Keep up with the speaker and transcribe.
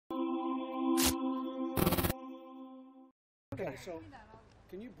Okay, so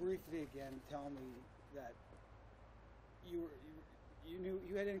can you briefly again tell me that you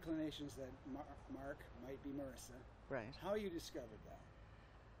had inclinations that Mark might be Marissa. Right. How you discovered that?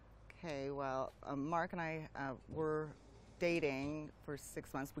 Okay, well, Mark and I were dating for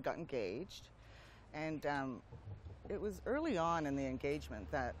 6 months. We got engaged, and it was early on in the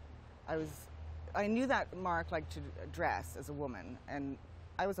engagement that I knew that Mark liked to dress as a woman, and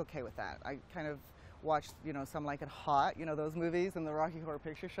I was okay with that. I kind of watched, Some Like It Hot, those movies in the Rocky Horror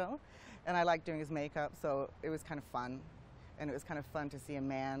Picture Show, and I liked doing his makeup, so it was kind of fun. And it was kind of fun to see a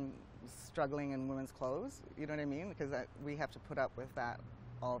man struggling in women's clothes, you know what I mean? Because we have to put up with that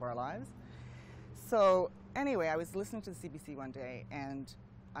all of our lives. So anyway, I was listening to the CBC one day, and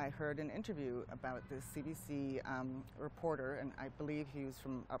I heard an interview about this CBC reporter, and I believe he was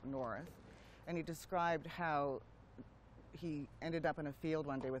from up north, and he described how he ended up in a field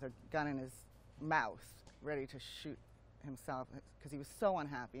one day with a gun in his mouth, ready to shoot himself because he was so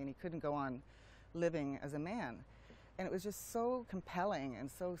unhappy and he couldn't go on living as a man. And it was just so compelling and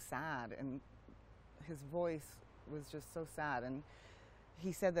so sad, and his voice was just so sad. And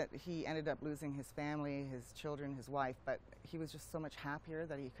he said that he ended up losing his family, his children, his wife, but he was just so much happier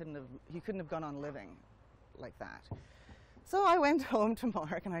that he couldn't have gone on living like that. So I went home to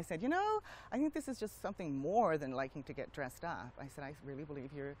Mark and I said, I think this is just something more than liking to get dressed up. I said, I really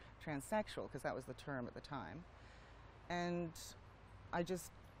believe you're transsexual, because that was the term at the time. And I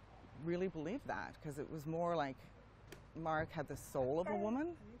just really believed that, because it was more like Mark had the soul of a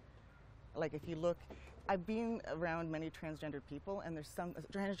woman. Like if you look, I've been around many transgendered people, and there's some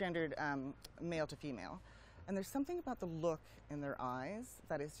transgendered male to female, and there's something about the look in their eyes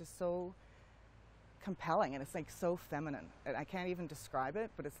that is just so compelling, and it's like so feminine. And I can't even describe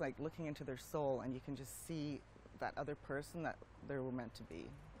it, but it's like looking into their soul, and you can just see that other person that they were meant to be.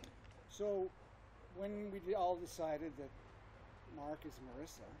 So when we all decided that Mark is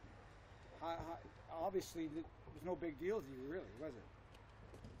Marissa, obviously there's no big deal to you, really, was it?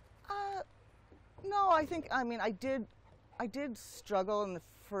 No, I did struggle in the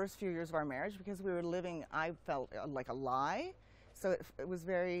first few years of our marriage, because we were living, I felt like a lie. So it was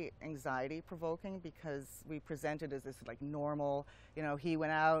very anxiety provoking, because we presented as this like normal, he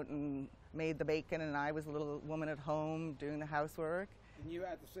went out and made the bacon and I was a little woman at home doing the housework. And you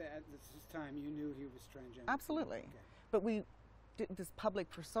at this time you knew he was transgender? Absolutely. Okay. But we did this public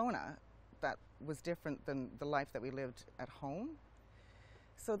persona that was different than the life that we lived at home.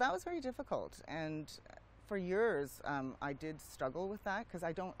 So that was very difficult, and for years I did struggle with that, because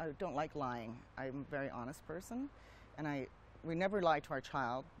I don't like lying. I'm a very honest person, and we never lied to our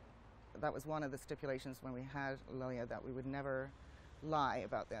child. That was one of the stipulations when we had Lilia, that we would never lie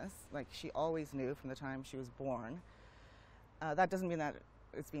about this. Like, she always knew from the time she was born. That doesn't mean that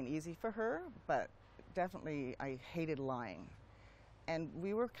it's been easy for her, but definitely I hated lying. And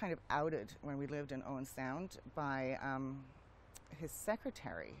we were kind of outed when we lived in Owen Sound by his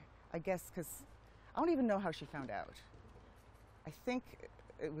secretary, I guess, because I don't even know how she found out. I think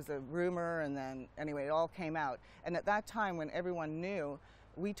it was a rumor, and then anyway, it all came out. And at that time, when everyone knew,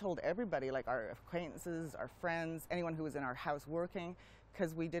 we told everybody, like our acquaintances, our friends, anyone who was in our house working,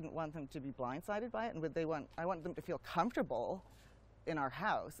 because we didn't want them to be blindsided by it, and I want them to feel comfortable in our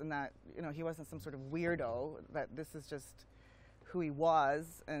house, and that he wasn't some sort of weirdo, that this is just who he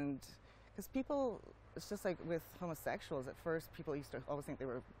was. And because people, it's just like with homosexuals, at first people used to always think they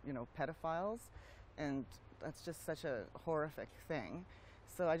were pedophiles, and that's just such a horrific thing.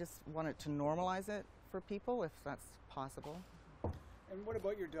 So I just wanted to normalize it for people, if that's possible. And what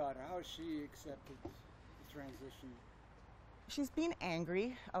about your daughter? How has she accepted the transition? She's been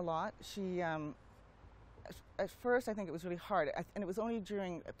angry a lot. She, at first I think it was really hard, and it was only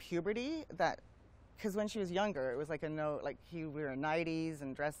during puberty that, because when she was younger, it was like we were 90s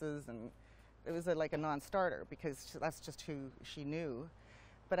and dresses, and it was like a non-starter, because that's just who she knew.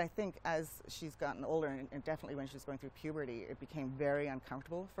 But I think as she's gotten older, and definitely when she's going through puberty, it became very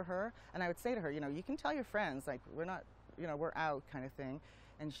uncomfortable for her. And I would say to her, you can tell your friends, like, we're not, we're out, kind of thing.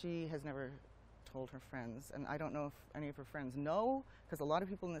 And she has never told her friends. And I don't know if any of her friends know, because a lot of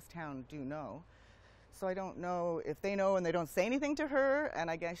people in this town do know. So I don't know if they know and they don't say anything to her. And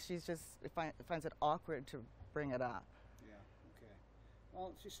I guess she's just finds it awkward to bring it up. Yeah, okay.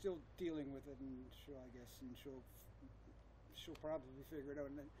 Well, she's still dealing with it, and she'll probably figure it out.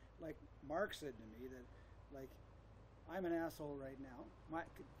 And then, like Mark said to me, that like, I'm an asshole right now.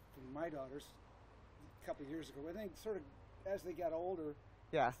 My daughters, a couple of years ago, I think sort of as they got older,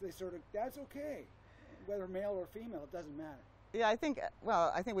 yeah, they sort of, that's okay, whether male or female, it doesn't matter. Yeah, I think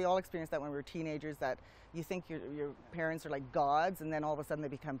we all experienced that when we were teenagers, that you think your parents are like gods, and then all of a sudden they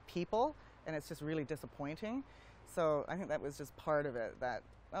become people, and it's just really disappointing. So I think that was just part of it, that,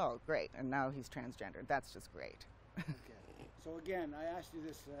 oh, great, and now he's transgender. That's just great. Okay. So again, I asked you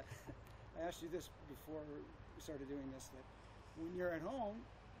this. I asked you this before we started doing this. That when you're at home,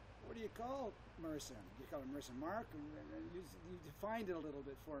 what do you call Marissa? Do you call her Marissa Mark? And you defined it a little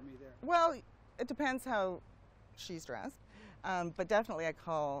bit for me there. Well, it depends how she's dressed, but definitely I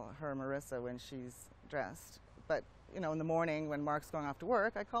call her Marissa when she's dressed. But you know, in the morning when Mark's going off to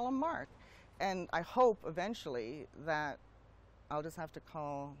work, I call him Mark. And I hope eventually that I'll just have to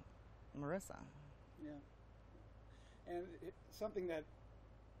call Marissa. Yeah. And something that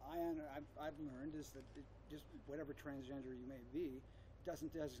I've learned is that just whatever transgender you may be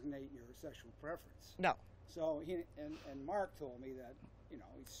doesn't designate your sexual preference. No. So and Mark told me that, you know,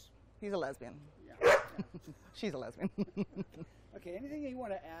 he's a lesbian. Yeah. Yeah. She's a lesbian. Okay. Anything you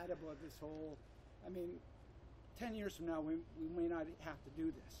want to add about this whole? I mean, 10 years from now, we may not have to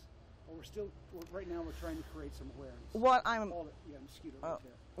do this. But right now we're trying to create some awareness. What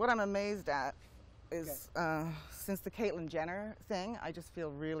I'm amazed at is since the Caitlyn Jenner thing, I just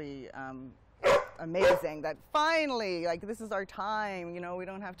feel really amazing that finally, like, this is our time, you know, we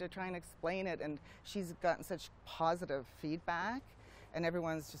don't have to try and explain it, and she's gotten such positive feedback, and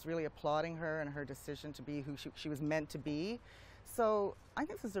everyone's just really applauding her and her decision to be who she was meant to be. So I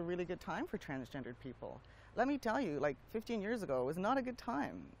think this is a really good time for transgendered people. Let me tell you, like 15 years ago, it was not a good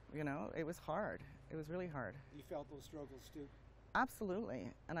time. You know, it was hard. It was really hard. You felt those struggles too?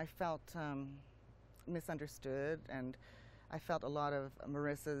 Absolutely. And I felt misunderstood, and I felt a lot of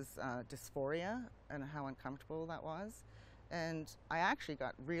Marissa's dysphoria and how uncomfortable that was. And I actually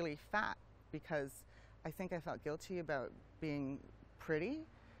got really fat because I think I felt guilty about being pretty.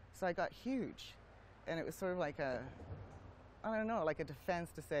 So I got huge. And it was sort of like a, I don't know, like a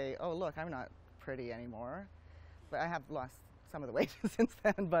defense to say, oh, look, I'm not pretty anymore. But I have lost some of the weight since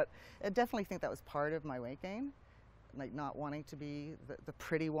then, but I definitely think that was part of my weight gain, like not wanting to be the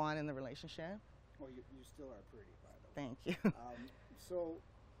pretty one in the relationship. Well, you still are pretty, by the way. Thank you. So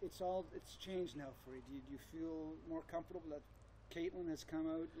it's changed now for you. Do you feel more comfortable that Caitlyn has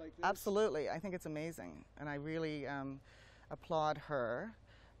come out like this? Absolutely. I think it's amazing, and I really applaud her.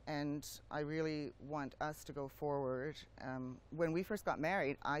 And I really want us to go forward. When we first got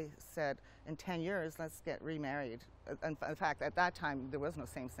married, I said, in 10 years, let's get remarried. In fact, at that time, there was no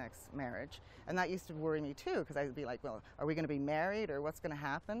same-sex marriage. And that used to worry me, too, because I'd be like, well, are we going to be married, or what's going to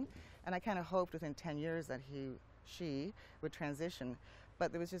happen? And I kind of hoped within 10 years that she would transition.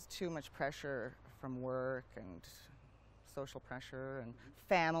 But there was just too much pressure from work and social pressure and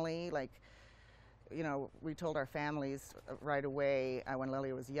family. Like, you know, we told our families right away when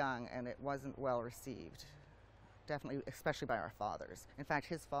Lily was young, and it wasn't well received. Definitely, especially by our fathers. In fact,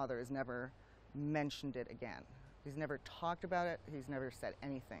 his father has never mentioned it again. He's never talked about it. He's never said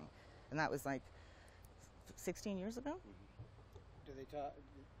anything. And that was like 16 years ago. Do they talk?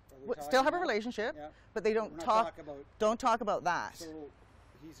 Still have a relationship, yeah, but they don't talk about that. So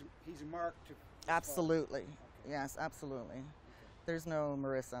he's marked to. Absolutely. Okay. Yes, absolutely. Okay. There's no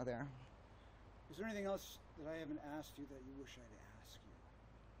Marissa there. Is there anything else that I haven't asked you that you wish I'd ask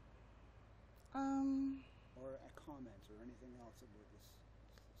you? Or a comment or anything else about this?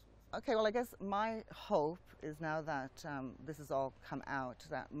 Okay, well, I guess my hope is now that this has all come out,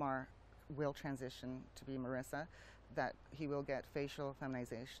 that Mark will transition to be Marissa, that he will get facial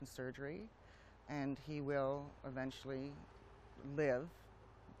feminization surgery, and he will eventually live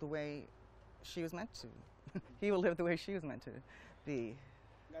the way she was meant to. He will live the way she was meant to be.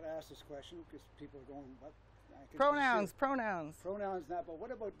 I've got to ask this question because people are going, what? Pronouns. Pronouns, not, but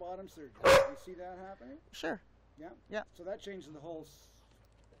what about bottom surgery? Do you see that happening? Sure. Yeah? Yeah. So that changes the whole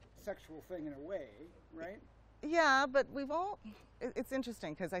sexual thing in a way, right? Yeah, but it's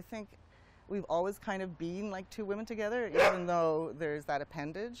interesting because I think we've always kind of been like two women together, even though there's that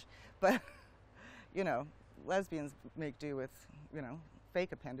appendage. But, you know, lesbians make do with, you know,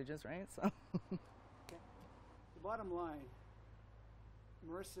 fake appendages, right? So. Okay. The bottom line,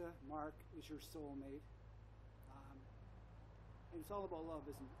 Marissa Mark is your soulmate, and it's all about love,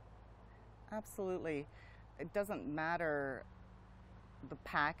 isn't it? Absolutely. It doesn't matter the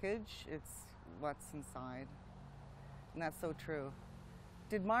package, it's what's inside. And that's so true.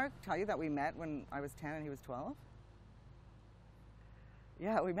 Did Mark tell you that we met when I was 10 and he was 12?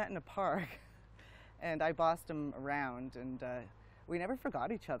 Yeah, we met in a park, and I bossed him around, and we never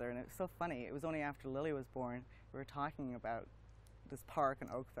forgot each other, and it was so funny. It was only after Lily was born, we were talking about this park in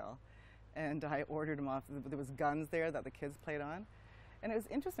Oakville, and I ordered him off. There was guns there that the kids played on, and it was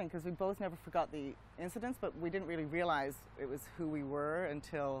interesting because we both never forgot the incidents, but we didn't really realize it was who we were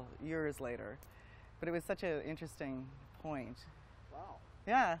until years later. But it was such an interesting point. Wow.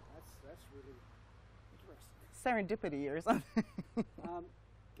 Yeah. That's really interesting. serendipity or something.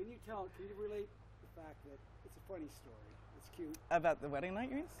 Can you relate the fact that it's a funny story? It's cute. About the wedding night,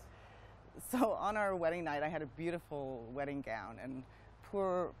 you mean? So on our wedding night, I had a beautiful wedding gown, and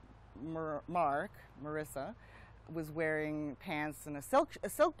poor Marissa, was wearing pants and a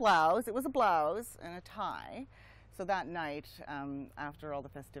silk blouse. It was a blouse and a tie. So that night, after all the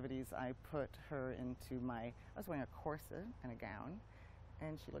festivities, I put her into I was wearing a corset and a gown,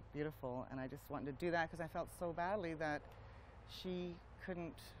 and she looked beautiful, and I just wanted to do that because I felt so badly that she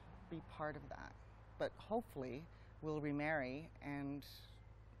couldn't be part of that. But hopefully we'll remarry and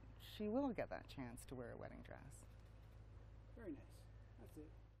she will get that chance to wear a wedding dress. Very nice. That's it.